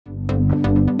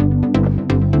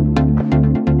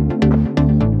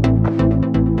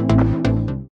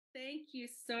Thank you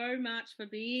so much for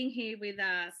being here with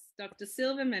us, Dr.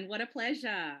 Silverman. What a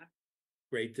pleasure.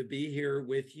 Great to be here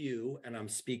with you, and I'm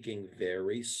speaking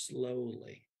very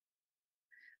slowly.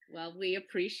 Well, we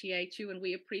appreciate you, and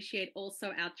we appreciate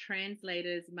also our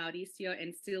translators, Mauricio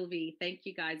and Sylvie. Thank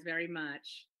you guys very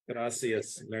much.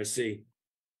 Gracias, merci.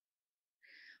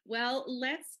 Well,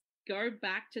 let's go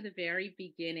back to the very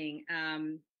beginning.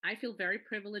 I feel very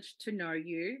privileged to know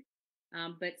you,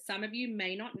 but some of you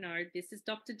may not know, this is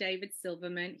Dr. David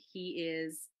Silverman. He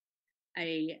is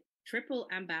a triple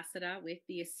ambassador with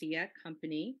the Asea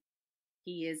company.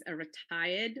 He is a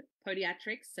retired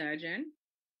podiatric surgeon,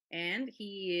 and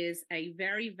he is a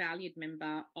very valued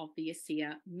member of the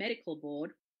Asea medical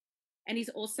board, and he's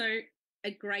also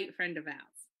a great friend of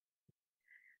ours.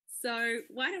 So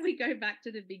why don't we go back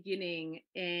to the beginning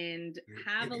and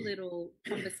have a little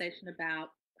conversation about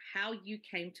how you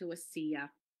came to Asea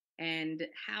and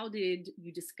how did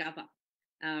you discover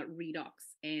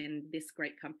redox and this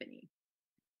great company?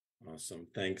 Awesome.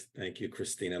 Thank you,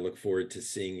 Christine. I look forward to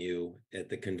seeing you at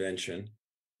the convention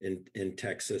in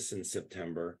Texas in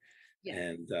September. Yes.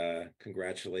 And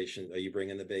congratulations. Are you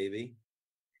bringing the baby?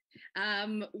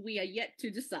 We are yet to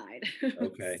decide.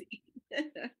 Okay.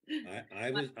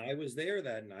 I was there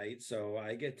that night, so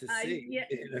I get to see.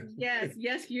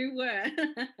 Yes, you were.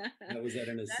 I was at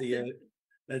an Asea.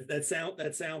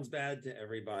 That sounds bad to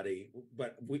everybody,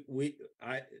 but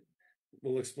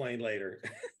we'll explain later.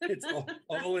 It's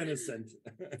all innocent.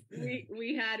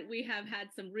 we have had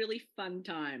some really fun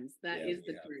times. That is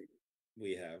the truth.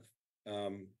 We have.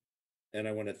 And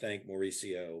I want to thank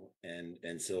Mauricio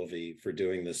and Sylvie for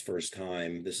doing this first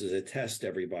time. This is a test,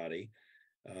 everybody.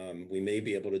 We may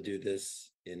be able to do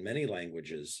this in many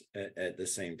languages at the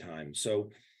same time. So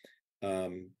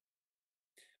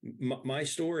my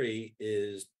story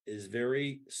is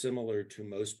very similar to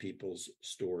most people's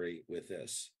story with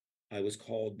this. I was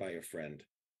called by a friend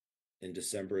in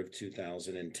December of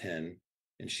 2010,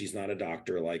 and she's not a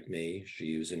doctor like me.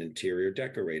 She was an interior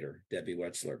decorator, Debbie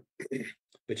Wetzler,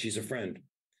 but she's a friend.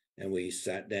 And we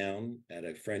sat down at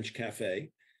a French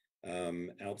cafe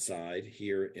outside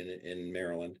here in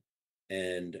Maryland.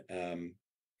 And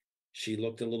she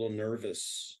looked a little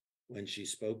nervous when she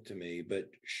spoke to me, but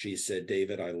she said,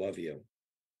 "David, I love you."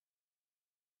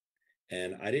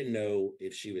 And I didn't know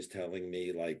if she was telling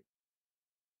me like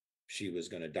she was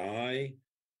going to die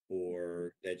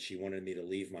or that she wanted me to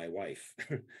leave my wife.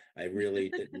 I really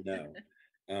didn't know.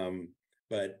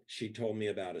 But she told me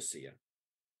about Asea.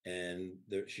 And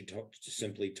she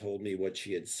simply told me what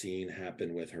she had seen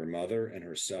happen with her mother and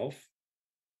herself.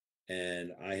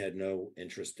 And I had no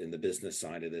interest in the business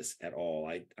side of this at all.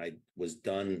 I was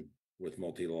done with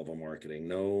multi-level marketing,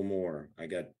 no more. I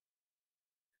got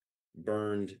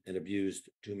burned and abused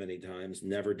too many times,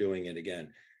 never doing it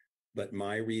again. But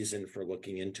my reason for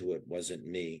looking into it wasn't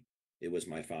me, it was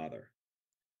my father.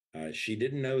 She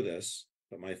didn't know this,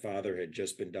 but my father had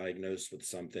just been diagnosed with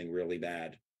something really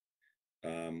bad.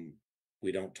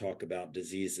 We don't talk about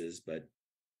diseases, but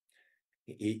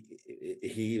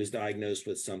he was diagnosed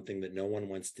with something that no one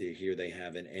wants to hear they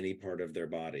have in any part of their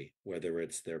body, whether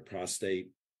it's their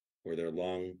prostate or their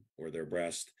lung or their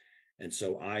breast. And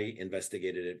so I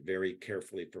investigated it very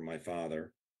carefully for my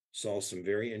father, saw some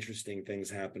very interesting things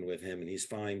happen with him, and he's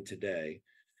fine today.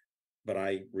 But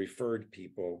I referred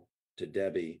people to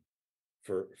Debbie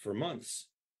for months,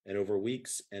 and over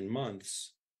weeks and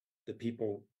months, the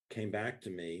people came back to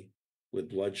me with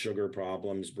blood sugar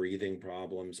problems, breathing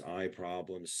problems, eye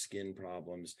problems, skin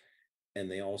problems, and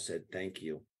they all said, "Thank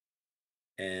you."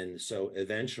 And so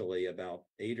eventually, about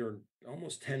 8 or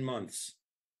almost 10 months,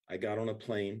 I got on a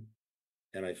plane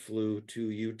and I flew to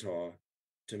Utah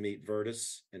to meet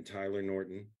Vertus and Tyler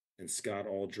Norton and Scott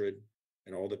Aldred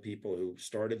and all the people who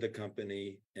started the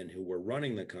company and who were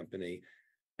running the company.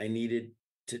 I needed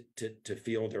to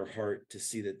feel their heart, to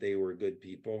see that they were good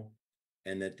people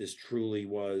and that this truly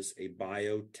was a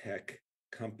biotech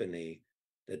company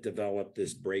that developed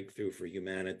this breakthrough for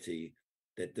humanity,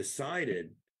 that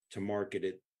decided to market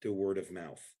it through word of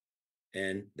mouth.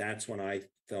 And that's when I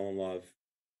fell in love.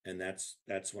 And that's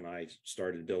when I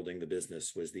started building the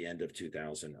business, was the end of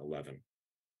 2011.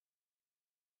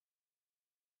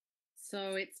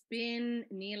 So it's been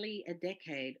nearly a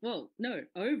decade. Well, no,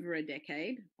 over a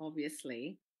decade,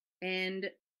 obviously. And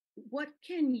what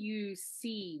can you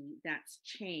see that's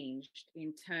changed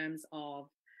in terms of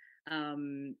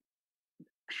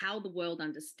how the world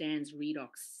understands redox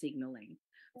signaling?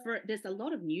 There's a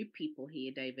lot of new people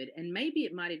here, David, and maybe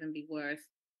it might even be worth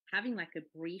having like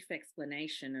a brief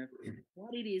explanation of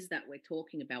what it is that we're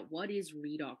talking about. What is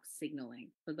redox signaling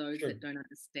for those Sure. that don't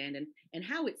understand, and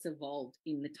how it's evolved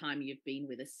in the time you've been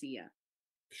with Asea?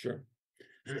 Sure.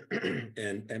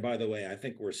 And by the way, I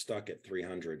think we're stuck at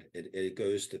 300. It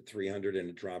goes to 300 and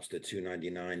it drops to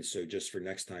 299. So just for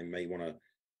next time, may want to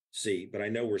see. But I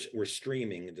know we're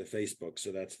streaming into Facebook,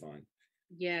 so that's fine.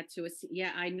 Yeah,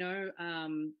 yeah, I know.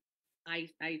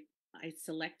 I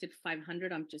selected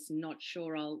 500. I'm just not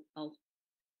sure. I'll.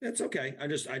 That's okay.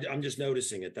 I'm just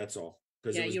noticing it. That's all,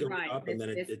 because Yeah, it was you're going right. up and then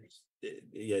it's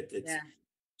Yeah.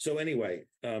 so anyway.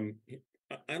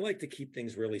 I like to keep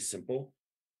things really simple.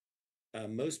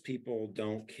 Most people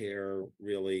don't care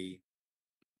really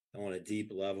on a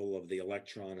deep level of the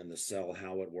electron and the cell,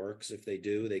 how it works. If they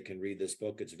do, they can read this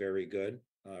book. It's very good.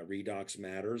 Redox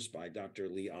Matters by Dr.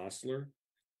 Lee Osler.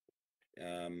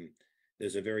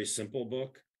 There's a very simple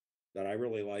book that I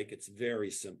really like. It's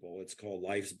very simple. It's called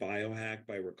Life's Biohack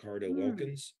by Ricardo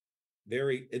Wilkins.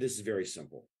 This is very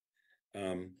simple.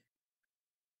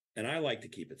 And I like to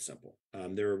keep it simple.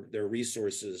 There are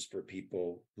resources for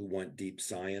people who want deep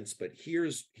science, but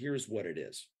here's what it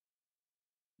is.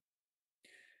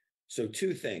 So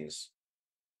two things.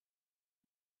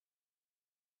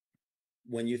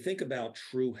 When you think about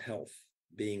true health,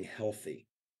 being healthy,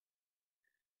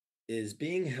 is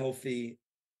being healthy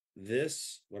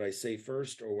what I say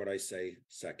first or what I say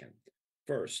second?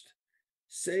 First,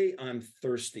 say I'm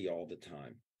thirsty all the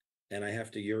time and I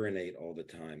have to urinate all the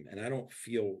time and I don't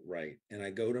feel right. And I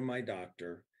go to my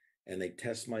doctor and they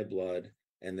test my blood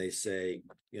and they say,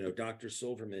 Dr.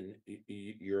 Silverman,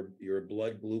 your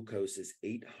blood glucose is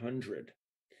 800.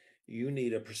 You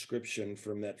need a prescription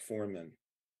for metformin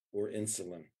or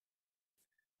insulin.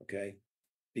 Okay.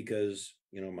 Because,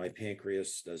 my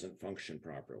pancreas doesn't function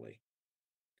properly.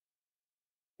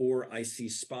 Or I see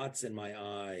spots in my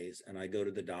eyes and I go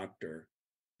to the doctor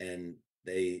and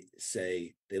they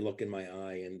look in my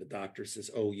eye and the doctor says,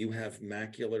 oh, you have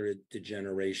macular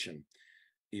degeneration.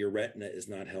 Your retina is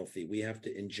not healthy. We have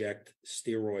to inject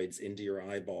steroids into your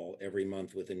eyeball every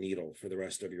month with a needle for the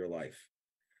rest of your life.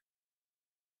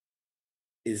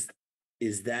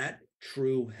 Is that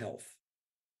true health?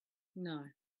 No.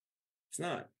 It's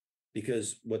not.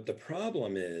 Because what the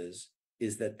problem is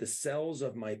that the cells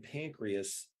of my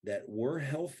pancreas that were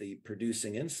healthy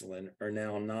producing insulin are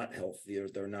now not healthy, or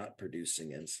they're not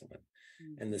producing insulin.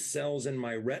 And the cells in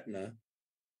my retina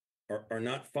are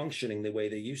not functioning the way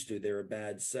they used to. They're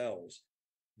bad cells.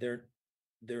 They're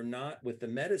not, with the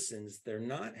medicines, they're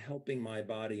not helping my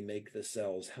body make the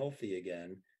cells healthy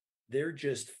again. They're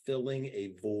just filling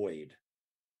a void.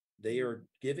 They are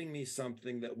giving me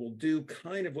something that will do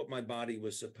kind of what my body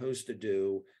was supposed to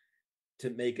do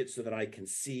to make it so that I can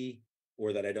see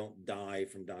or that I don't die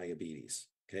from diabetes.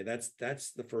 Okay,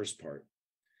 that's the first part.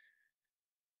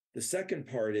 The second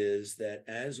part is that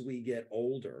as we get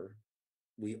older,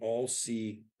 we all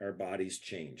see our bodies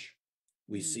change.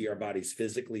 We see our bodies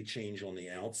physically change on the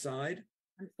outside.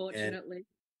 Unfortunately.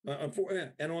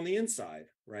 And on the inside,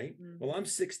 right? Well, I'm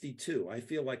 62. I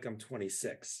feel like I'm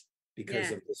 26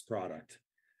 because of this product.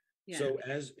 Yeah. So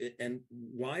and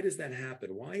why does that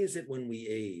happen? Why is it when we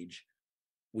age,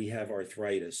 we have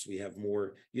arthritis, we have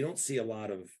more, you don't see a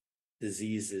lot of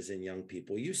diseases in young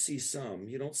people. You see some,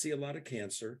 you don't see a lot of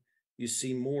cancer. You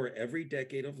see more every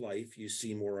decade of life. You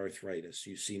see more arthritis,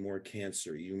 you see more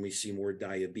cancer, you may see more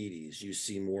diabetes, you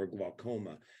see more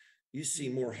glaucoma, you see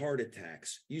more heart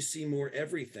attacks, you see more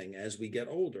everything as we get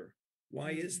older.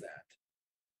 Why is that?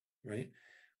 Right?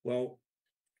 Well,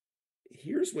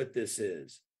 here's what this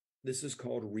is. This is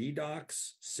called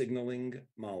redox signaling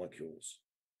molecules.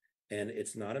 And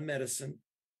it's not a medicine,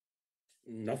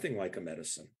 nothing like a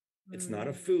medicine. It's not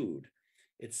a food.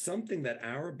 It's something that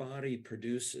our body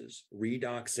produces,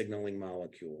 redox signaling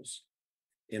molecules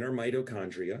in our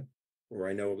mitochondria, or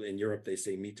I know in Europe they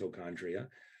say mitochondria,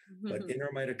 but in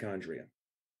our mitochondria.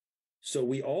 So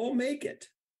we all make it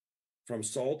from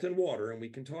salt and water, and we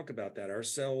can talk about that. Our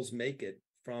cells make it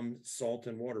from salt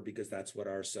and water because that's what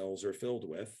our cells are filled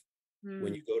with.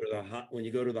 When you go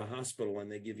to the hospital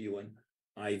and they give you an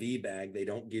IV bag, they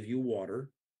don't give you water,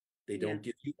 they don't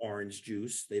give you orange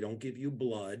juice, they don't give you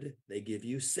blood, they give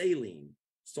you saline,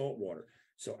 salt water.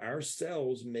 So our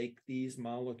cells make these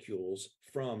molecules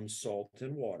from salt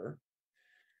and water,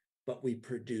 but we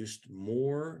produced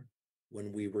more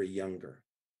when we were younger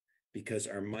because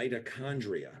our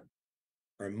mitochondria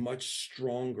are much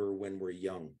stronger when we're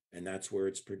young, and that's where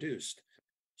it's produced.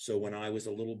 So when I was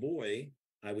a little boy,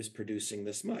 I was producing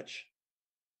this much.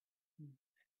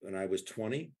 When I was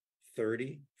 20,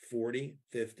 30, 40,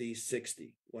 50,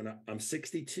 60. When I'm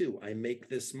 62, I make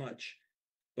this much.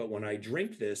 But when I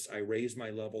drink this, I raise my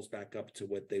levels back up to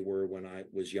what they were when I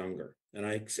was younger. And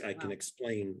I can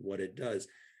explain what it does.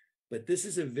 But this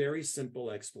is a very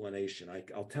simple explanation.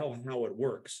 I'll tell how it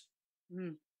works.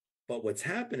 Mm. But what's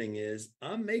happening is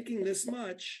I'm making this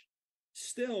much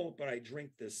still, but I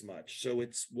drink this much. So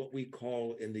it's what we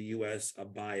call in the US a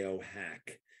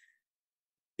biohack.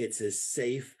 It's as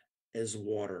safe as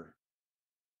water.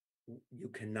 You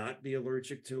cannot be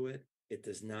allergic to it. It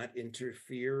does not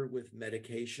interfere with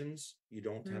medications. You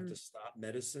don't have to stop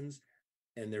medicines,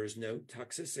 and there's no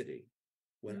toxicity.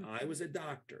 When I was a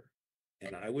doctor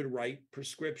and I would write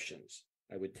prescriptions,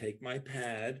 I would take my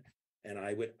pad and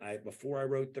before I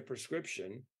wrote the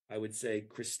prescription, I would say,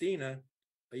 Christina,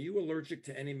 are you allergic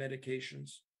to any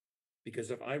medications? Because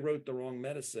if I wrote the wrong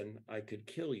medicine, I could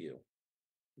kill you,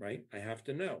 right? I have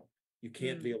to know. You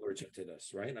can't be allergic to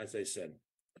this, right? As I said.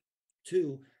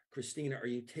 2, Christina, are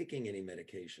you taking any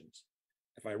medications?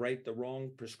 If I write the wrong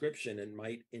prescription, it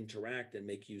might interact and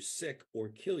make you sick or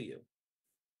kill you.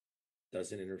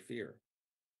 Doesn't interfere.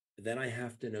 Then I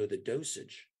have to know the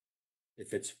dosage.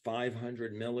 If it's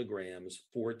 500 milligrams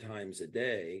 4 times a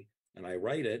day, and I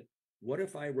write it, what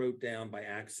if I wrote down by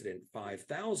accident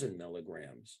 5,000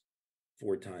 milligrams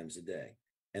 4 times a day?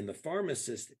 And the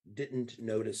pharmacist didn't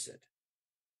notice it.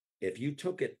 If you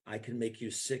took it, I can make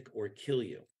you sick or kill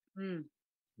you.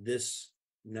 There's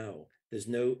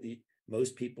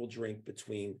most people drink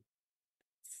between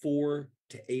 4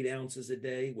 to 8 ounces a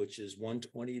day, which is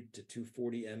 120 to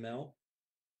 240 ml.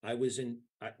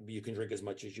 You can drink as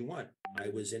much as you want. I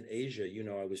was in Asia.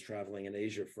 I was traveling in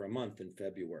Asia for a month in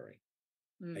February.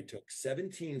 I took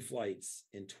 17 flights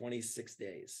in 26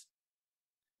 days,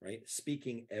 right?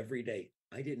 Speaking every day.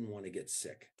 I didn't want to get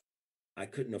sick. I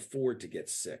couldn't afford to get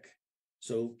sick.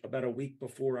 So about a week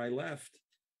before I left,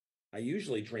 I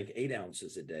usually drink 8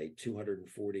 ounces a day,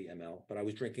 240 ml, but I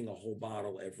was drinking a whole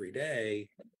bottle every day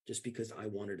just because I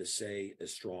wanted to stay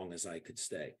as strong as I could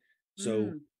stay.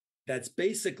 So that's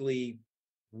basically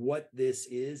what this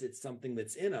is. It's something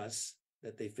that's in us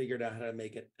that they figured out how to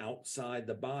make it outside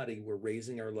the body. We're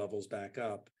raising our levels back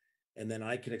up. And then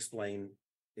I can explain,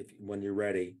 when you're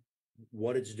ready,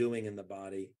 what it's doing in the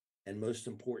body. And most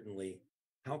importantly,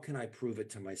 how can I prove it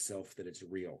to myself that it's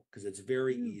real? Because it's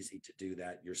very easy to do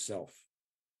that yourself.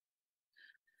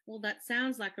 Well, that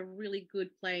sounds like a really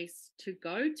good place to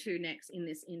go to next in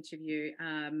this interview.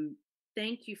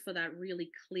 Thank you for that really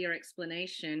clear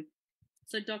explanation.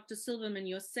 So, Dr. Silverman,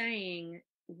 you're saying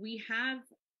we have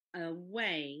a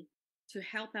way to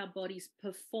help our bodies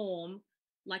perform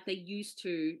like they used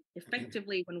to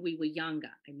effectively when we were younger.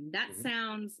 I mean, that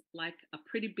sounds like a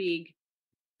pretty big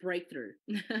breakthrough.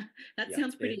 That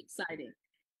sounds pretty exciting.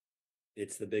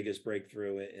 It's the biggest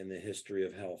breakthrough in the history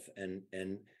of health. And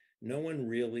no one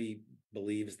really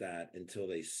believes that until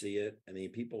they see it. I mean,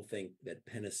 people think that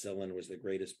penicillin was the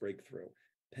greatest breakthrough.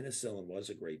 Penicillin was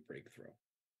a great breakthrough.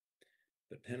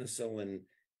 But penicillin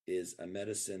is a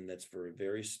medicine that's for a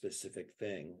very specific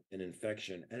thing, an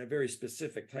infection, and a very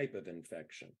specific type of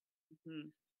infection.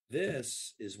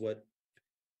 This is what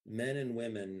men and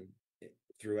women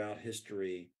throughout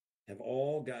history have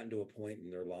all gotten to a point in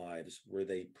their lives where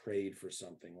they prayed for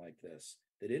something like this.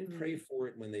 They didn't pray for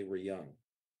it when they were young.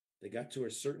 They got to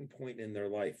a certain point in their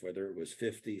life, whether it was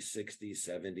 50, 60,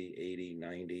 70, 80,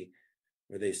 90,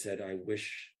 where they said, I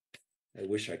wish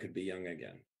I could be young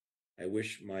again. I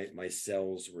wish my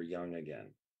cells were young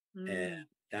again. And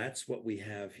that's what we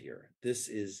have here. This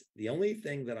is the only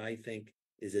thing that I think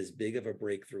is as big of a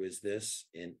breakthrough as this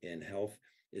in health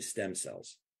is stem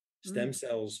cells. Stem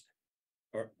cells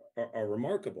are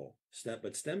remarkable,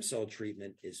 but stem cell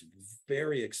treatment is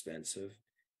very expensive.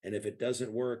 And if it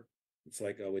doesn't work, it's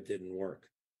like, oh, it didn't work.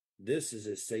 This is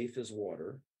as safe as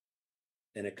water,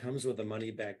 and it comes with a money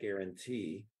back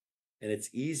guarantee. And it's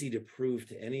easy to prove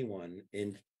to anyone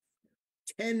in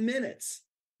 10 minutes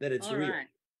that it's real. Right.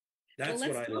 That's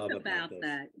what I love about this.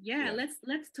 That. Yeah,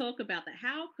 let's talk about that.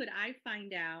 How could I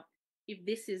find out if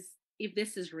this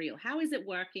is real? How is it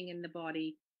working in the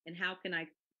body, and how can I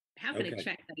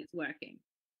check that it's working?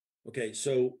 Okay,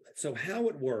 so how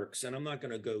it works, and I'm not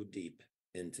going to go deep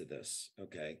into this.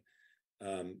 Okay,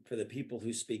 for the people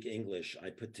who speak English, I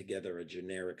put together a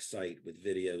generic site with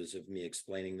videos of me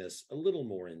explaining this a little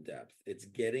more in depth. It's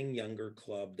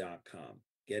gettingyoungerclub.com.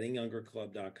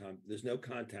 Gettingyoungerclub.com. There's no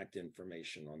contact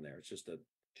information on there. It's just a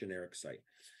generic site.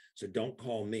 So don't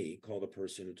call me, call the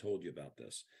person who told you about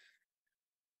this.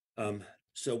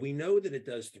 So we know that it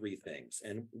does 3 things,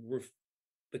 and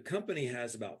the company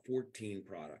has about 14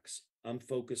 products. I'm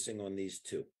focusing on these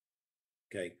 2.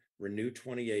 Okay, Renew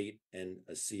 28 and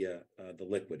Asea, the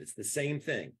liquid. It's the same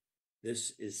thing.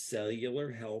 This is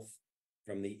cellular health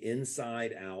from the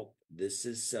inside out. This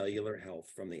is cellular health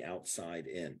from the outside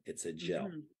in. It's a gel.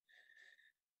 Mm-hmm.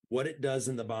 What it does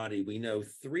in the body, we know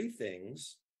 3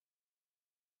 things,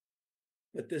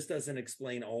 but this doesn't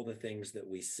explain all the things that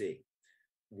we see.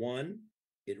 1,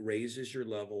 it raises your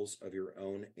levels of your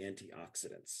own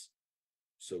antioxidants.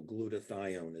 So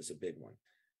glutathione is a big one.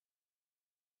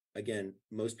 Again,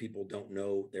 most people don't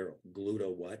know their gluta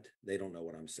what. They don't know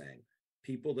what I'm saying.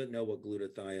 People that know what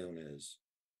glutathione is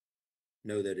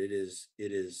know that it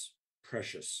is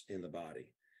precious in the body.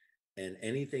 And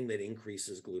anything that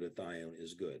increases glutathione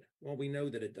is good. Well, we know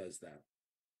that it does that.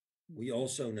 We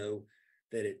also know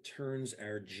that it turns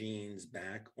our genes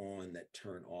back on that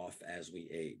turn off as we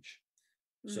age.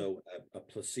 So a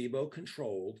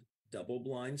placebo-controlled,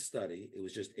 double-blind study, it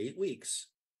was just 8 weeks,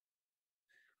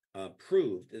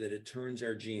 proved that it turns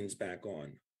our genes back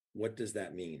on. What does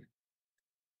that mean?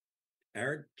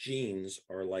 Our genes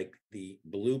are like the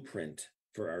blueprint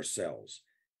for our cells.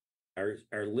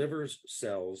 Our liver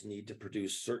cells need to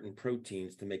produce certain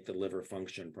proteins to make the liver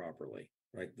function properly,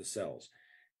 right? The cells.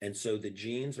 And so the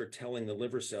genes are telling the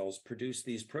liver cells, produce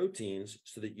these proteins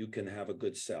so that you can have a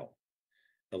good cell,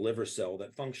 a liver cell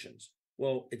that functions.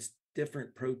 Well, it's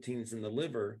different proteins in the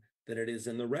liver than it is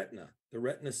in the retina. The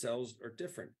retina cells are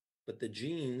different, but the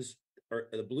genes are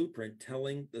the blueprint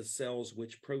telling the cells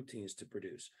which proteins to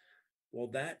produce. Well,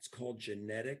 that's called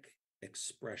genetic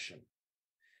expression.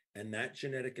 And that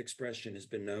genetic expression has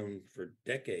been known for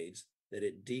decades that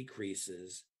it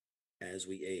decreases as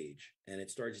we age, and it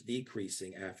starts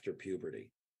decreasing after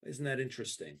puberty. Isn't that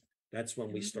interesting? That's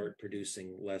when we start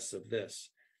producing less of this.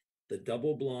 The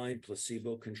double-blind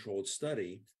placebo-controlled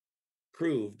study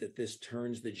proved that this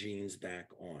turns the genes back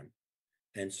on.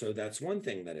 And so that's one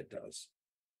thing that it does.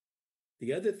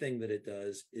 The other thing that it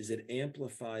does is it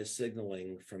amplifies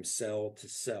signaling from cell to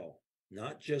cell,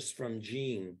 not just from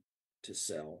gene to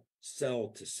cell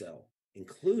to cell,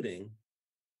 including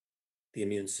the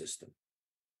immune system.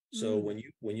 So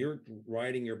when you're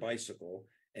riding your bicycle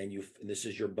and this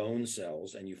is your bone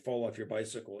cells, and you fall off your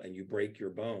bicycle and you break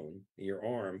your bone in your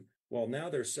arm, well, now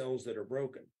there's cells that are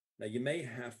broken. Now you may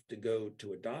have to go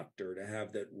to a doctor to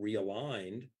have that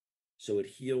realigned so it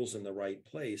heals in the right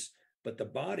place, but the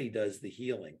body does the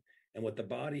healing. And what the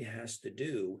body has to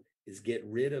do is get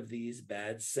rid of these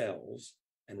bad cells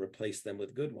and replace them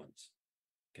with good ones.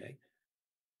 Okay.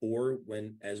 Or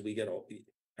as we get old,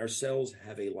 our cells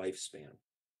have a lifespan.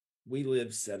 We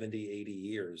live 70, 80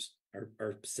 years.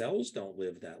 Our cells don't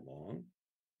live that long.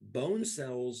 Bone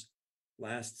cells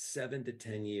last 7 to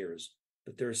 10 years,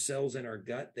 but there are cells in our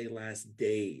gut, they last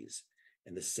days.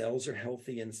 And the cells are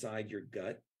healthy inside your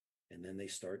gut, and then they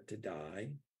start to die,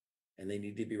 and they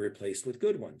need to be replaced with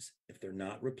good ones. If they're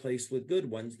not replaced with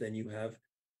good ones, then you have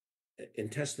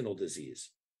intestinal disease.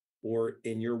 Or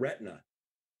in your retina,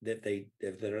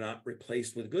 if they're not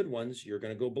replaced with good ones, you're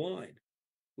going to go blind.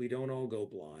 We don't all go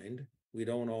blind. We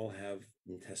don't all have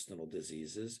intestinal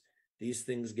diseases. These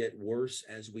things get worse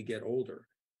as we get older.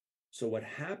 So what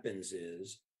happens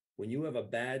is when you have a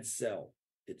bad cell,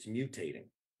 it's mutating,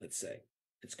 let's say,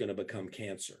 it's going to become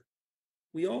cancer.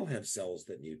 We all have cells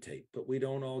that mutate, but we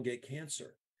don't all get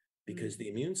cancer because the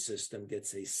immune system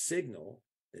gets a signal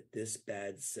that this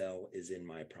bad cell is in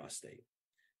my prostate.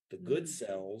 The good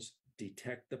cells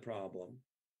detect the problem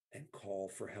and call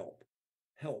for help.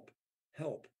 Help.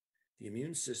 The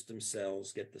immune system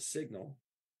cells get the signal.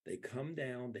 They come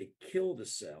down, they kill the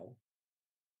cell.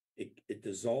 It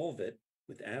dissolve it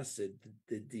with acid.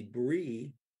 The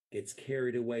debris gets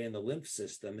carried away in the lymph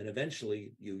system, and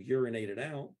eventually you urinate it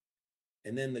out.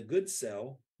 And then the good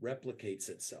cell replicates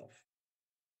itself.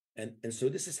 And so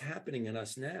this is happening in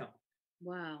us now.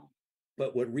 Wow.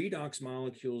 But what redox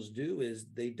molecules do is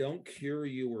they don't cure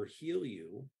you or heal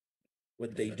you.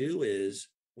 What they do is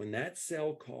when that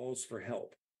cell calls for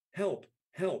help,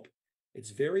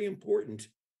 it's very important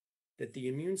that the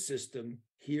immune system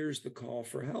hears the call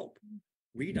for help.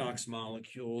 Redox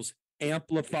molecules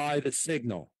amplify the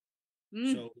signal.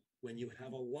 So when you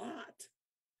have a lot,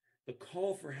 the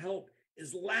call for help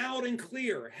is loud and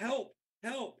clear. Help.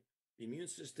 The immune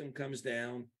system comes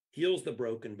down, heals the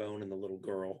broken bone in the little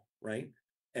girl, right?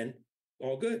 And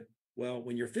all good. Well,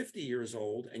 when you're 50 years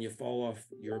old and you fall off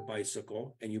your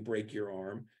bicycle and you break your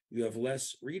arm, you have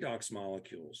less redox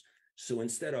molecules. So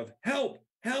instead of help,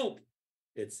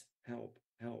 it's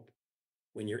help.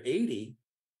 When you're 80,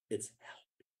 it's help.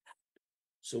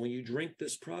 So when you drink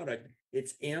this product,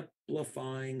 it's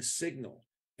amplifying signal,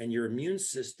 and your immune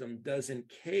system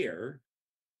doesn't care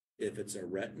if it's a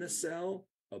retina cell,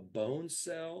 a bone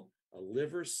cell, a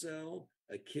liver cell,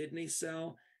 a kidney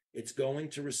cell. It's going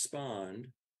to respond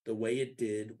the way it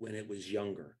did when it was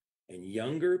younger. And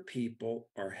younger people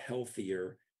are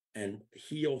healthier and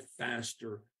heal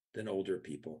faster than older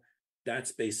people.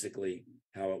 That's basically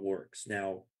how it works.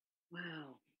 Now,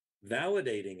 Wow.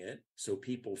 validating it so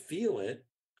people feel it,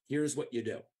 here's what you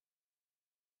do.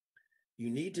 You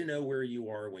need to know where you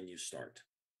are when you start.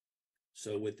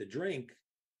 So with the drink,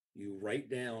 you write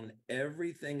down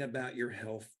everything about your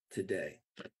health today.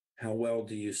 How well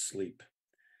do you sleep?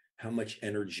 How much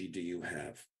energy do you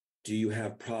have? Do you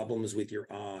have problems with your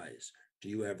eyes? Do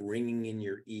you have ringing in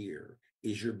your ear?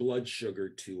 Is your blood sugar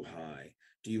too high?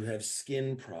 Do you have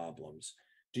skin problems?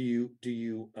 Do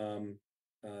you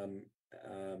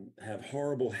have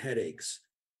horrible headaches?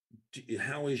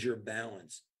 How is your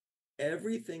balance?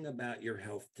 Everything about your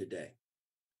health today,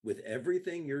 with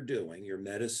everything you're doing, your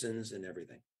medicines and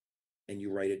everything, and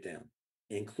you write it down,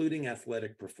 including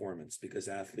athletic performance, because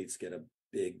athletes get a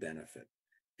big benefit.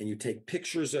 And you take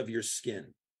pictures of your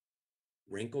skin,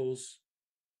 wrinkles,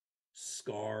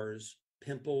 scars,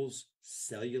 pimples,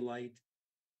 cellulite,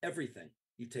 everything.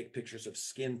 You take pictures of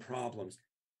skin problems,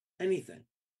 anything,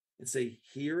 and say,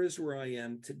 here is where I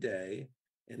am today.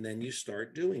 And then you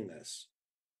start doing this.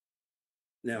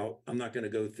 Now, I'm not going to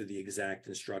go through the exact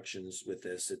instructions with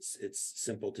this. It's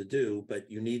simple to do, but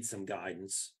you need some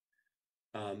guidance.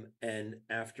 And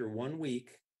after 1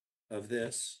 week of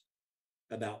this,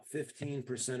 about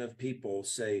 15% of people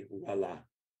say, voila,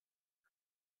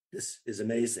 this is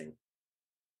amazing.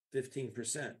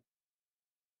 15%.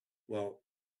 Well,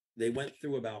 they went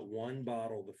through about 1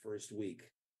 bottle the first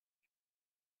week.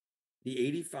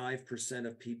 The 85%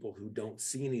 of people who don't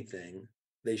see anything,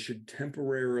 they should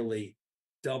temporarily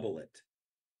double it.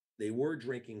 They were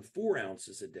drinking 4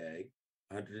 ounces a day,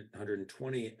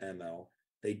 120 ml.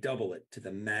 They double it to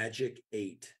the magic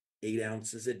 8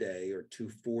 ounces a day, or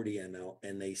 240 ml,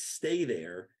 and they stay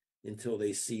there until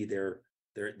they see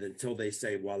until they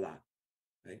say voila.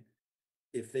 Right?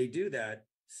 If they do that,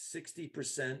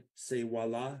 60% say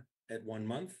voila at 1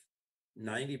 month,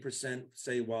 90%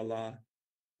 say voila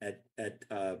at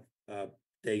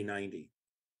day 90.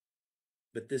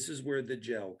 But this is where the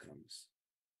gel comes,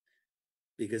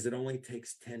 because it only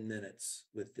takes 10 minutes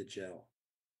with the gel.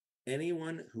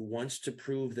 Anyone who wants to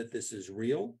prove that this is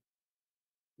real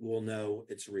will know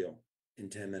it's real in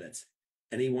 10 minutes.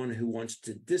 Anyone who wants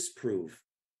to disprove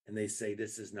and they say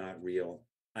this is not real,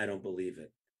 I don't believe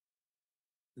it,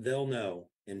 they'll know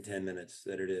in 10 minutes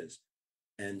that it is.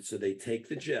 And so they take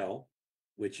the gel,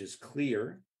 which is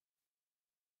clear.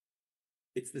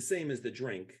 It's the same as the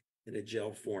drink in a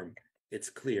gel form. It's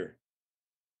clear.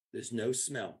 There's no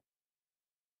smell.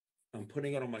 I'm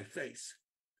putting it on my face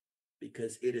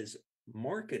because it is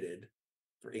marketed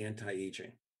for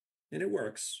anti-aging. And it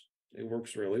works. It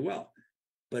works really well,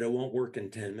 but it won't work in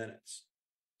 10 minutes.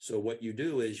 So what you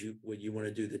do is when you want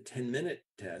to do the 10-minute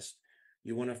test,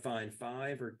 you want to find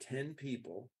 5 or 10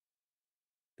 people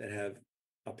that have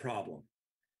a problem.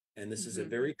 And this is a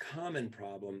very common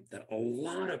problem that a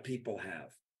lot of people have.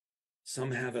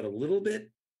 Some have it a little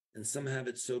bit, and some have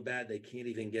it so bad they can't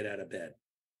even get out of bed.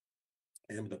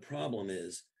 And the problem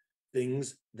is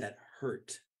things that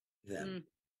hurt them.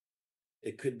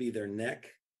 It could be their neck.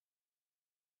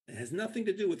 It has nothing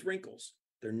to do with wrinkles.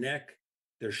 Their neck,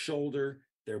 their shoulder,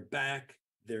 their back,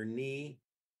 their knee.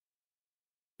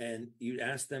 And you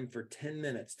ask them for 10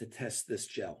 minutes to test this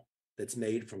gel that's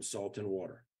made from salt and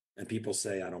water. And people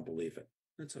say, I don't believe it.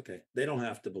 That's okay. They don't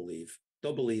have to believe.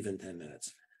 They'll believe in 10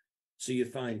 minutes. So you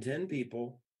find 10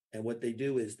 people, and what they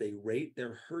do is they rate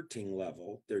their hurting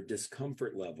level, their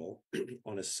discomfort level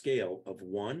on a scale of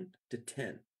 1 to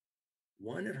 10.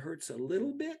 1, it hurts a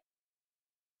little bit.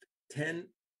 10,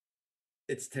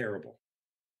 it's terrible.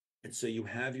 And so you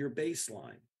have your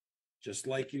baseline. Just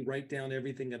like you write down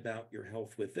everything about your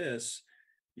health with this,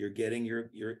 you're getting your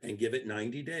and give it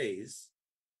 90 days.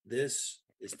 This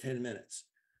is 10 minutes.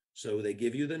 So they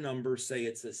give you the number, say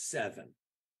it's a 7.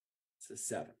 It's a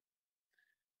 7.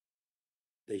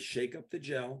 They shake up the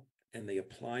gel and they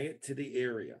apply it to the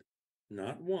area,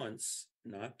 not once,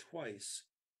 not twice,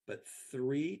 but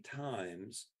 3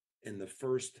 times in the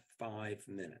first 5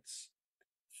 minutes.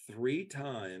 3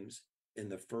 times in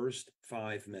the first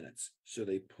 5 minutes. So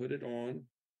they put it on,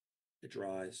 it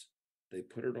dries. They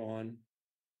put it on,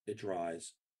 it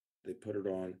dries. They put it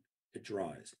on, it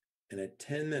dries. And at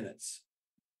 10 minutes,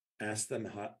 ask them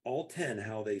all 10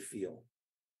 how they feel.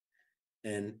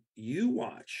 And you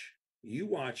watch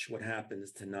what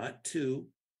happens to not 2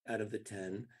 out of the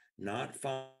 10, not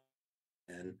 5,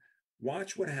 and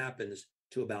watch what happens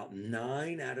to about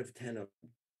 9 out of 10 of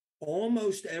them.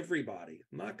 Almost everybody,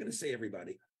 I'm not going to say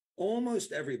everybody,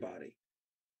 almost everybody,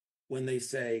 when they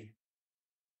say,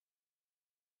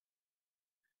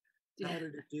 How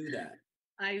did it do that?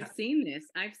 I've seen this.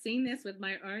 I've seen this with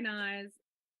my own eyes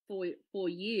for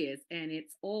years, and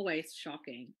it's always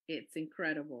shocking. It's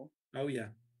incredible. Oh yeah.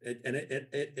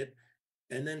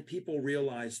 And then people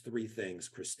realize three things,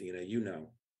 Christina, you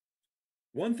know.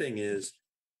 One thing is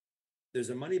there's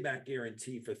a money back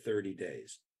guarantee for 30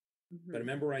 days. Mm-hmm. But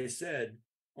remember I said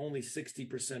only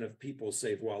 60% of people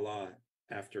say voila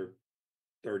after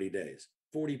 30 days.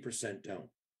 40% don't.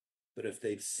 But if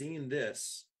they've seen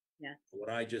this, yes, what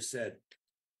I just said,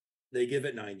 they give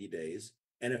it 90 days.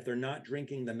 And if they're not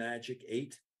drinking the magic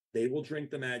 8, they will drink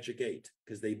the magic 8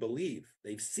 because they believe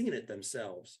they've seen it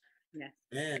themselves. yes.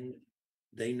 And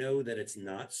they know that it's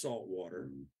not salt water.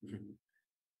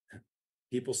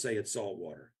 People say it's salt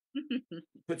water.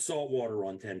 Put salt water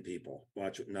on 10 people.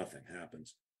 Watch it, nothing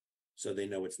happens. So they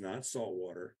know it's not salt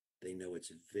water. They know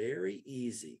it's very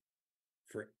easy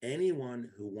for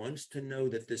anyone who wants to know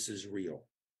that this is real,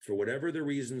 for whatever the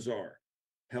reasons are,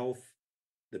 health,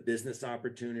 the business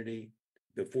opportunity,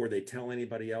 before they tell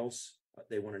anybody else,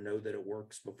 they want to know that it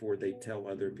works before they tell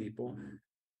other people.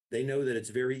 They know that it's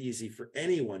very easy for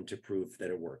anyone to prove that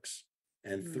it works.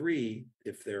 And 3,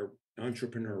 if they're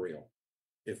entrepreneurial,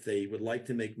 if they would like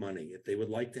to make money, if they would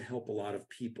like to help a lot of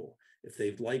people, if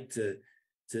they'd like to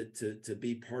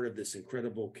be part of this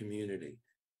incredible community,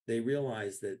 they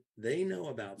realize that they know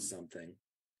about something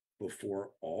before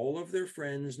all of their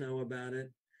friends know about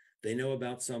it. They know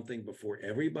about something before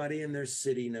everybody in their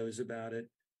city knows about it.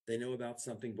 They know about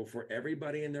something before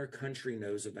everybody in their country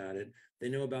knows about it. They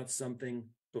know about something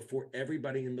before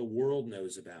everybody in the world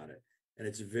knows about it. And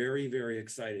it's very, very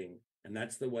exciting. And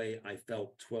that's the way I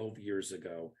felt 12 years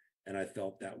ago. And I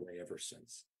felt that way ever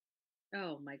since.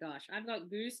 Oh my gosh, I've got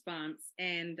goosebumps,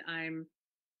 and I'm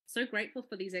so grateful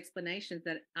for these explanations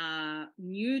that are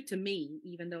new to me,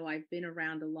 even though I've been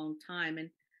around a long time. And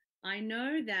I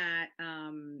know that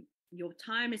your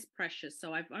time is precious,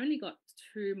 so I've only got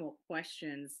 2 more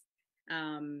questions.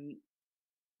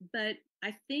 But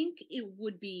I think it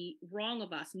would be wrong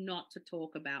of us not to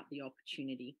talk about the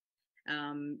opportunity,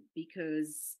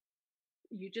 because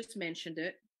you just mentioned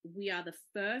it. We are the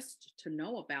first to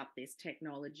know about this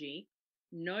technology.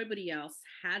 Nobody else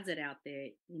has it out there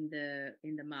in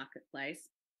the marketplace.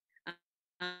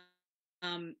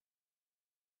 Um,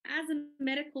 as a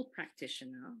medical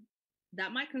practitioner,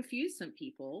 that might confuse some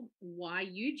people why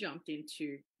you jumped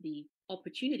into the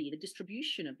opportunity, the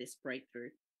distribution of this breakthrough.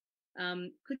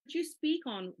 Could you speak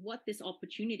on what this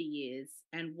opportunity is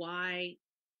and why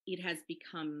it has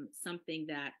become something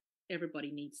that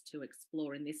everybody needs to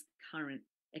explore in this current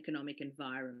economic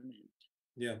environment?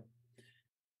 Yeah.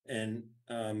 And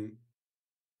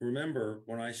remember,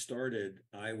 when I started,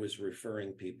 I was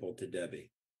referring people to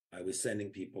Debbie. I was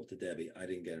sending people to Debbie. I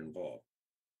didn't get involved.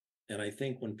 And I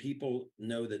think when people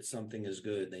know that something is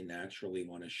good, they naturally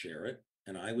want to share it.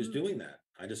 And I was doing that.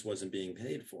 I just wasn't being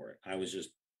paid for it. I was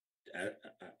just,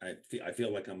 I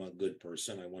feel like I'm a good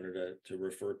person. I wanted to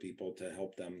refer people to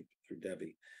help them through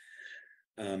Debbie.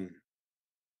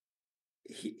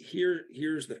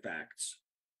 Here's the facts.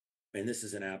 And this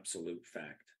is an absolute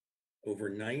fact.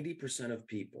 Over 90% of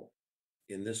people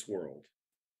in this world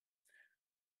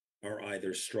are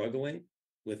either struggling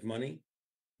with money,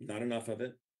 not enough of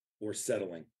it, or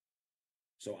settling.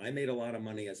 So I made a lot of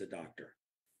money as a doctor,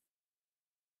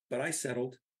 but I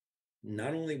settled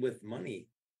not only with money,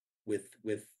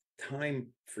 with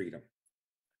time freedom.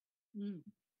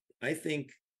 I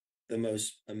think the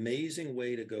most amazing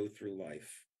way to go through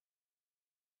life,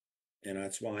 and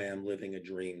that's why I'm living a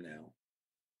dream now,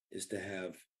 is to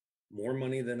have more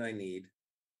money than I need,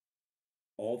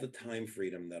 all the time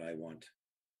freedom that I want,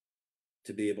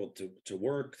 to be able to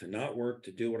work, to not work,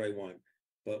 to do what I want.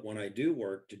 But when I do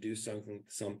work, to do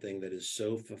something that is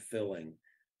so fulfilling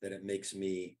that it makes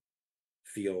me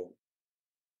feel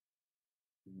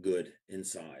good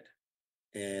inside.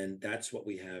 And that's what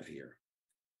we have here.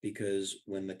 Because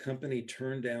when the company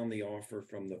turned down the offer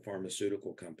from the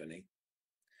pharmaceutical company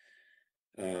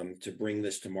to bring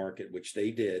this to market, which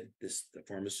they did, the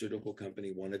pharmaceutical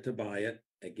company wanted to buy it.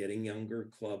 At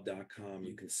gettingyoungerclub.com,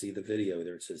 you can see the video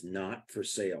there. It says not for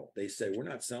sale. They say, we're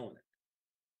not selling it.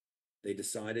 They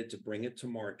decided to bring it to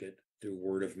market through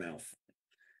word of mouth.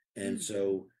 And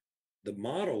so the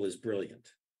model is brilliant,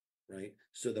 right?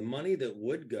 So the money that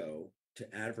would go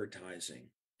to advertising,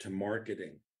 to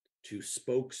marketing, to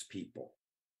spokespeople,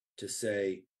 to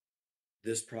say,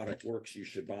 this product works, you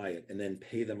should buy it, and then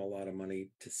pay them a lot of money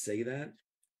to say that,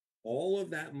 all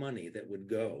of that money that would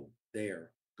go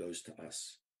there goes to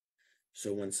us.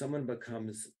 So when someone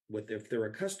if they're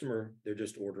a customer, they're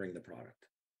just ordering the product.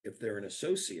 If they're an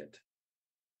associate,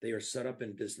 they are set up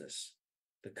in business.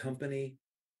 The company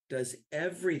does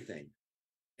everything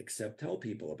except tell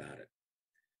people about it.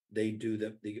 They do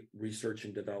the research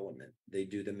and development. They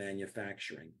do the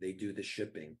manufacturing. They do the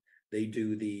shipping. They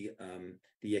do the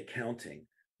accounting.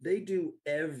 They do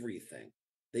everything.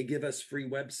 They give us free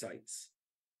websites.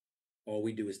 All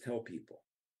we do is tell people.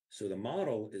 So the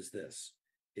model is this.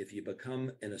 If you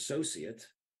become an associate,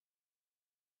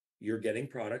 you're getting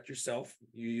product yourself.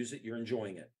 You use it. You're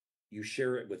enjoying it. You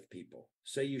share it with people.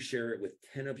 Say you share it with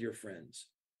 10 of your friends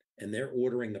and they're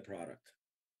ordering the product.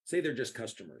 Say they're just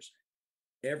customers.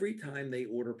 Every time they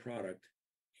order product,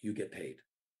 you get paid.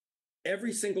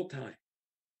 Every single time.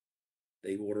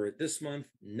 They order it this month,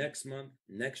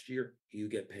 next year, you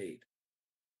get paid.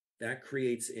 That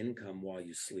creates income while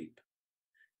you sleep.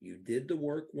 You did the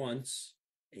work once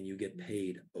and you get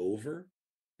paid over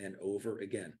and over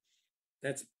again.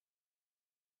 That's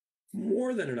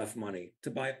more than enough money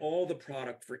to buy all the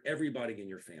product for everybody in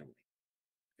your family.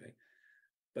 Okay.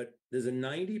 But there's a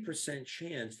 90%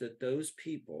 chance that those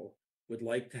people would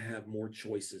like to have more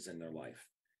choices in their life.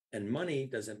 And money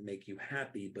doesn't make you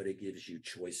happy, but it gives you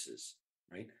choices,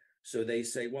 right? So they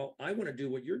say, well, I want to do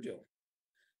what you're doing.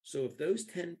 So if those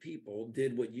 10 people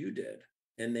did what you did,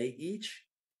 and they each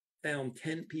found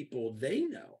 10 people they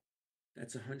know,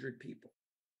 that's 100 people.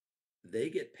 They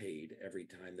get paid every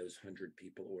time those 100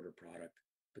 people order product,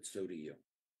 but so do you.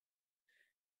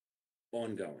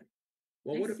 Ongoing.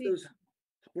 Well, what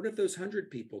if those 100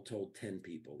 people told 10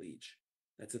 people each?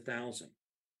 That's 1,000,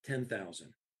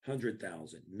 10,000,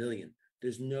 100,000, million.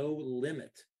 There's no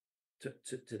limit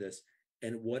to this.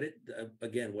 And what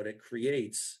it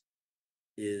creates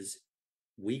is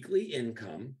weekly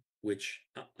income, which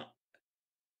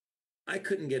I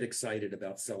couldn't get excited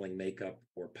about selling makeup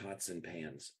or pots and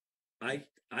pans. I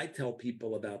tell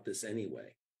people about this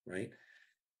anyway, right?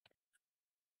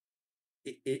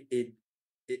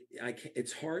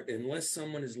 It's hard unless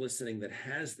someone is listening that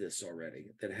has this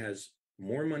already, that has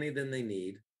more money than they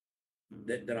need,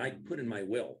 that I put in my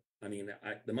will. I mean,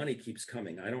 the money keeps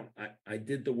coming. I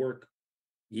did the work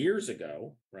years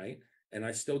ago, right? And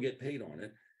I still get paid on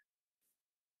it.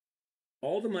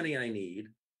 All the money I need,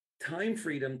 time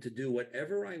freedom to do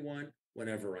whatever I want,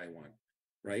 whenever I want,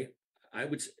 right?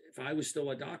 If I was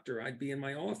still a doctor, I'd be in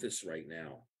my office right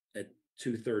now at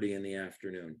 2:30 in the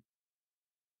afternoon.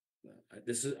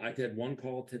 I had one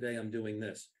call today, I'm doing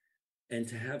this. And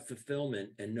to have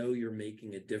fulfillment and know you're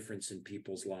making a difference in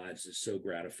people's lives is so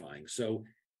gratifying. So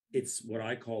it's what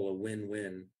I call a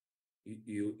win-win.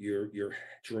 You're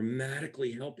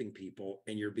dramatically helping people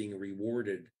and you're being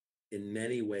rewarded in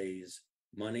many ways,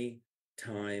 money,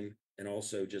 time, and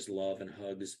also just love and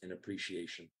hugs and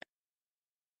appreciation.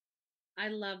 I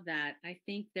love that. I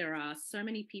think there are so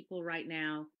many people right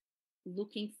now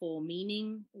looking for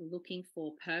meaning, looking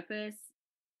for purpose.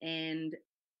 And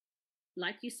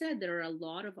like you said, there are a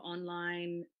lot of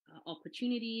online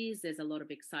opportunities. There's a lot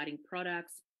of exciting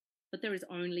products, but there is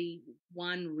only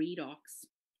one redox.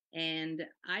 And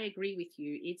I agree with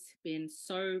you. It's been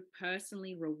so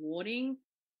personally rewarding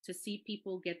to see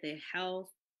people get their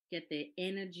health, get their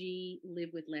energy,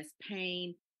 live with less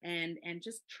pain, and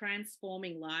just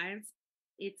transforming lives.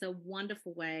 It's a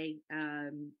wonderful way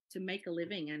to make a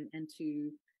living, and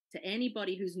to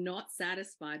anybody who's not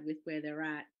satisfied with where they're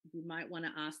at, you might want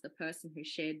to ask the person who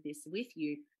shared this with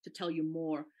you to tell you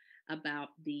more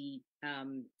about the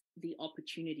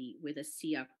opportunity with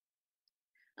Asea.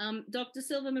 Dr.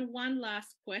 Silverman, one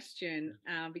last question,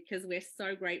 because we're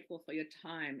so grateful for your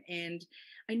time. And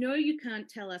I know you can't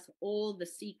tell us all the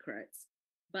secrets,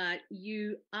 but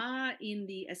you are in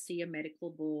the Asea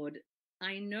Medical Board.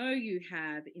 I know you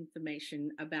have information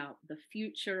about the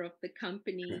future of the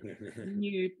company,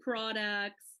 new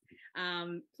products.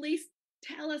 Please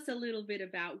tell us a little bit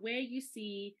about where you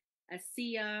see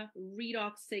Asea,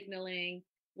 redox signaling,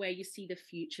 where you see the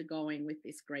future going with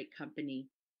this great company.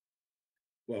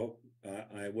 Well,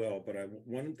 I will, but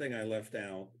one thing I left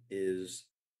out is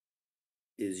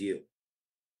you.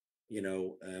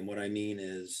 And what I mean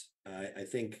is, I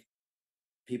think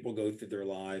people go through their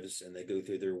lives and they go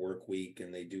through their work week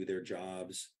and they do their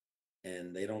jobs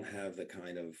and they don't have the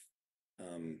kind of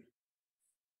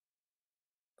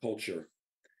culture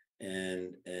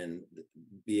and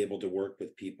be able to work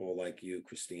with people like you,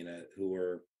 Christina, who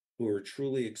are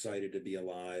truly excited to be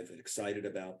alive, excited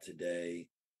about today,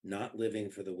 not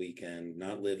living for the weekend,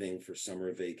 not living for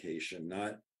summer vacation,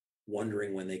 not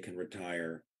wondering when they can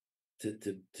retire,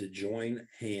 to join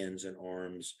hands and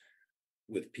arms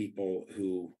with people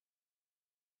who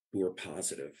are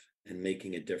positive and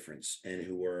making a difference and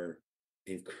who are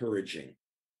encouraging.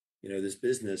 This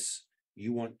business,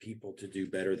 you want people to do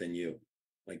better than you.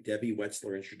 Like Debbie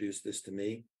Wetzler introduced this to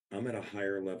me. I'm at a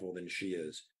higher level than she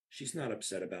is. She's not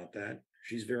upset about that.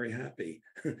 She's very happy,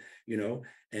 you know,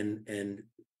 and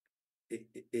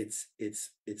it's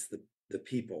the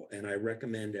people. And I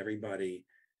recommend everybody,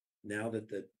 now that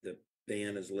the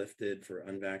ban is lifted for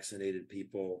unvaccinated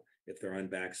people, if they're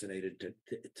unvaccinated,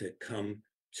 to come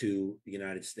to the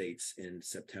United States in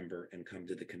September and come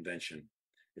to the convention.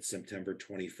 It's September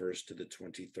 21st to the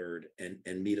 23rd,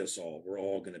 and meet us all. We're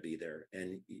all going to be there,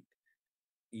 and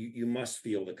you must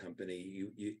feel the company.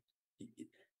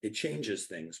 It changes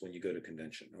things when you go to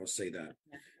convention. I'll say that.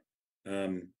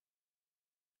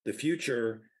 The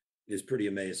future is pretty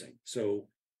amazing. So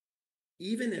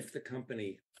even if the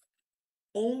company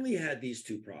only had these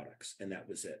two products and that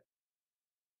was it,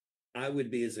 I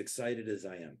would be as excited as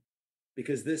I am,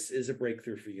 because this is a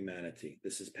breakthrough for humanity.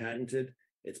 This is patented.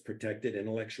 It's protected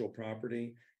intellectual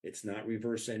property. It's not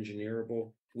reverse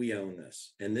engineerable. We own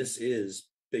this. And this is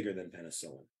bigger than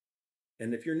penicillin.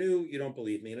 And if you're new, you don't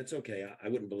believe me, and it's okay. I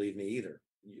wouldn't believe me either.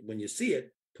 When you see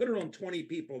it, put it on 20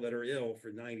 people that are ill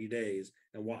for 90 days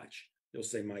and watch. You'll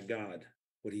say, my God,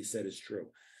 what he said is true.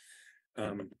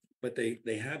 But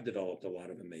they have developed a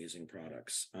lot of amazing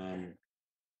products.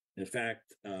 In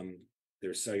fact,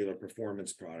 they're cellular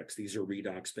performance products. These are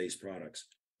redox-based products.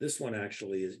 This one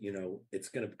actually is, you know, it's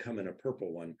going to come in a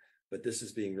purple one, but this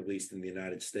is being released in the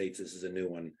United States. This is a new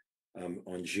one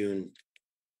on June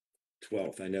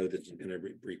 12th. I know that it's going to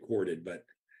be recorded, but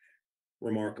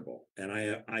remarkable. And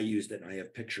I used it, and I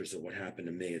have pictures of what happened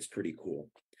to me. It's pretty cool.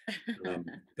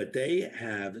 But they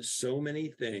have so many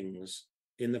things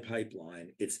in the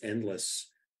pipeline. It's endless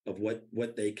of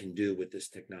what they can do with this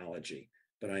technology.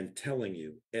 But I'm telling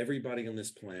you, everybody on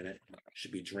this planet should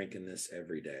be drinking this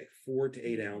every day, 4 to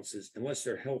 8 ounces, unless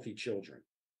they're healthy children.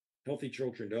 Healthy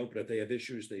children don't, but if they have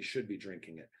issues, they should be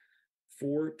drinking it.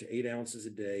 4 to 8 ounces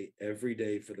a day, every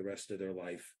day for the rest of their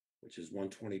life, which is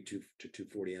 122 to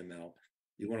 240 ml.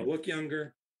 You want to look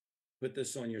younger, put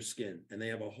this on your skin. And they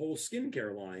have a whole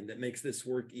skincare line that makes this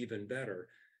work even better.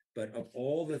 But of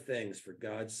all the things, for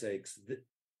God's sakes,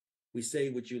 we say,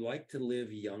 would you like to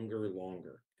live younger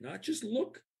longer? Not just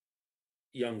look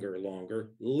younger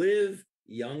longer, live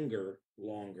younger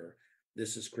longer.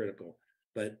 This is critical.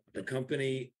 But the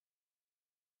company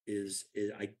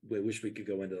I wish we could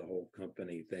go into the whole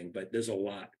company thing, but there's a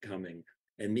lot coming.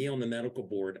 And me on the medical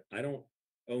board, I don't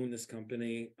own this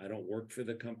company. I don't work for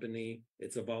the company.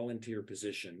 It's a volunteer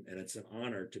position, and it's an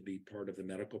honor to be part of the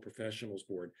medical professionals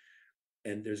board.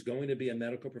 And there's going to be a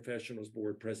medical professionals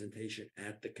board presentation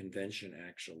at the convention,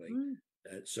 actually.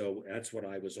 So that's what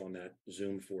I was on that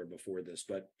Zoom for before this.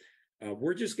 But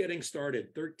we're just getting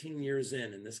started, 13 years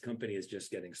in, and this company is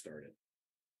just getting started.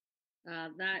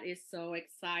 That is so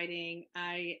exciting.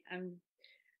 I am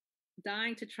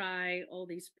dying to try all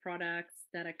these products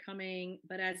that are coming.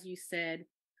 But as you said,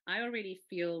 I already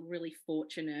feel really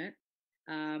fortunate.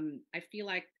 I feel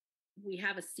like we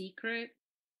have a secret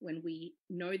when we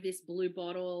know this blue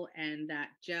bottle and that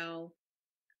gel.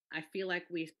 I feel like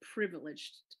we're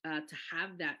privileged to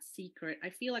have that secret.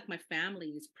 I feel like my family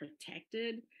is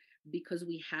protected because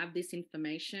we have this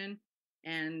information.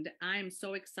 And I'm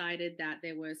so excited that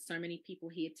there were so many people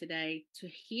here today to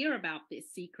hear about this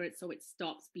secret, so it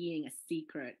stops being a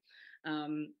secret.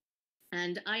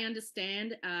 And I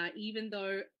understand, even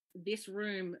though this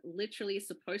room literally is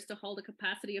supposed to hold a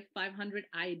capacity of 500,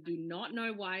 I do not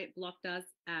know why it blocked us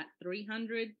at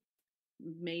 300.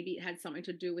 Maybe it had something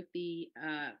to do with the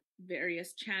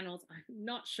various channels. I'm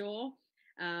not sure.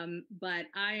 But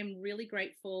I am really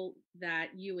grateful that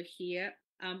you were here.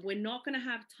 We're not going to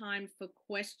have time for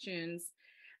questions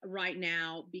right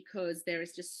now because there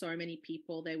is just so many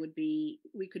people.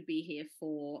 We could be here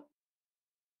for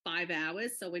 5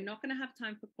 hours. So we're not going to have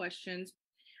time for questions.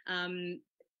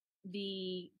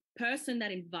 The person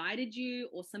that invited you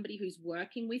or somebody who's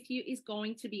working with you is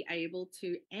going to be able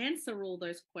to answer all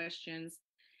those questions.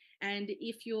 And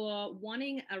if you're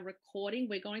wanting a recording,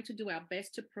 we're going to do our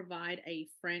best to provide a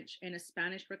French and a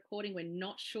Spanish recording. We're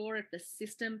not sure if the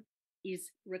system is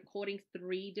recording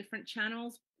 3 different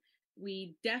channels.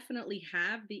 We definitely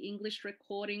have the English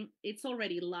recording. It's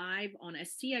already live on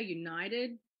Asea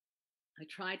United. I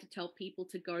tried to tell people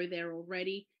to go there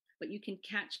already, but you can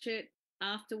catch it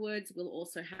afterwards. We'll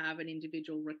also have an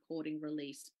individual recording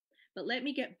released. But let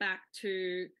me get back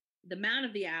to the man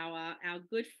of the hour, our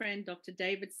good friend, Dr.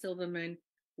 David Silverman.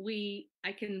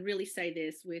 I can really say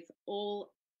this with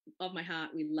all of my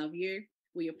heart. We love you.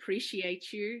 We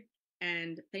appreciate you.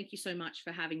 And thank you so much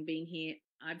for having been here.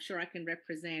 I'm sure I can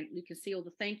represent, you can see all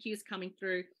the thank yous coming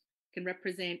through, can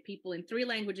represent people in 3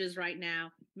 languages right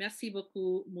now. Merci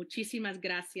beaucoup. Muchísimas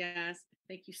gracias.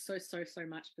 Thank you so, so, so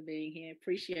much for being here.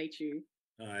 Appreciate you.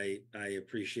 I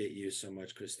appreciate you so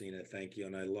much, Christina. Thank you.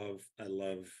 And I love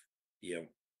you.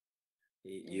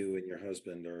 You and your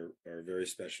husband are very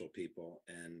special people,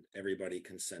 and everybody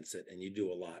can sense it. And you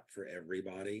do a lot for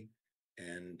everybody.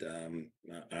 And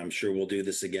I'm sure we'll do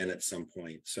this again at some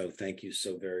point. So thank you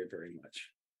so very, very much.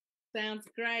 Sounds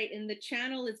great. And the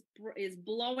channel is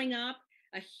blowing up.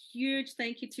 A huge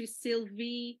thank you to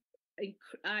Sylvie.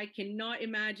 I cannot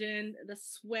imagine the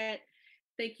sweat.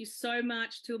 Thank you so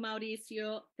much to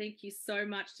Mauricio. Thank you so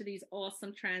much to these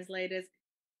awesome translators.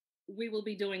 We will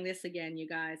be doing this again, you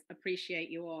guys. Appreciate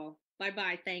you all.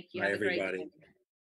 Bye-bye. Thank you. Bye, Have a great everybody. day.